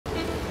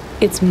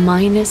It's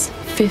minus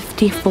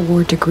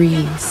 54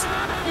 degrees.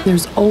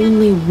 There's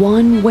only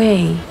one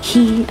way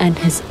he and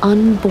his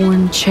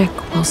unborn chick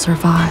will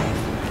survive.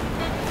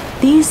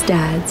 These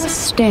dads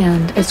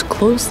stand as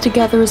close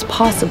together as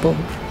possible,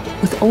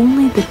 with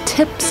only the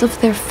tips of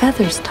their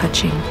feathers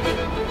touching.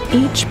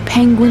 Each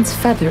penguin's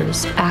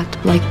feathers act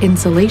like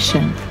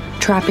insulation,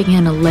 trapping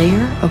in a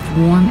layer of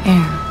warm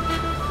air.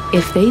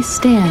 If they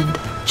stand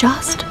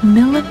just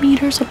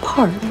millimeters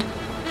apart,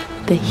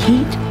 the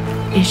heat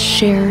is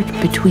shared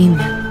between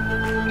them.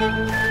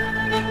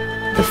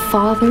 The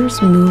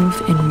fathers move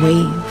in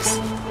waves,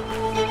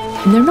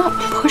 and they're not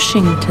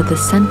pushing to the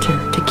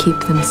center to keep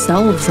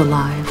themselves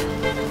alive.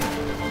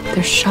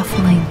 They're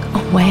shuffling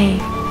away,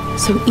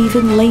 so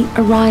even late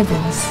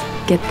arrivals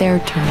get their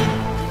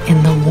turn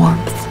in the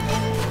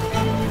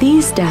warmth.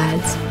 These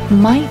dads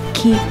might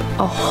keep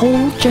a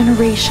whole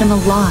generation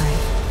alive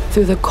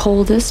through the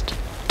coldest,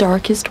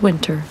 darkest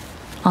winter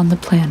on the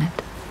planet.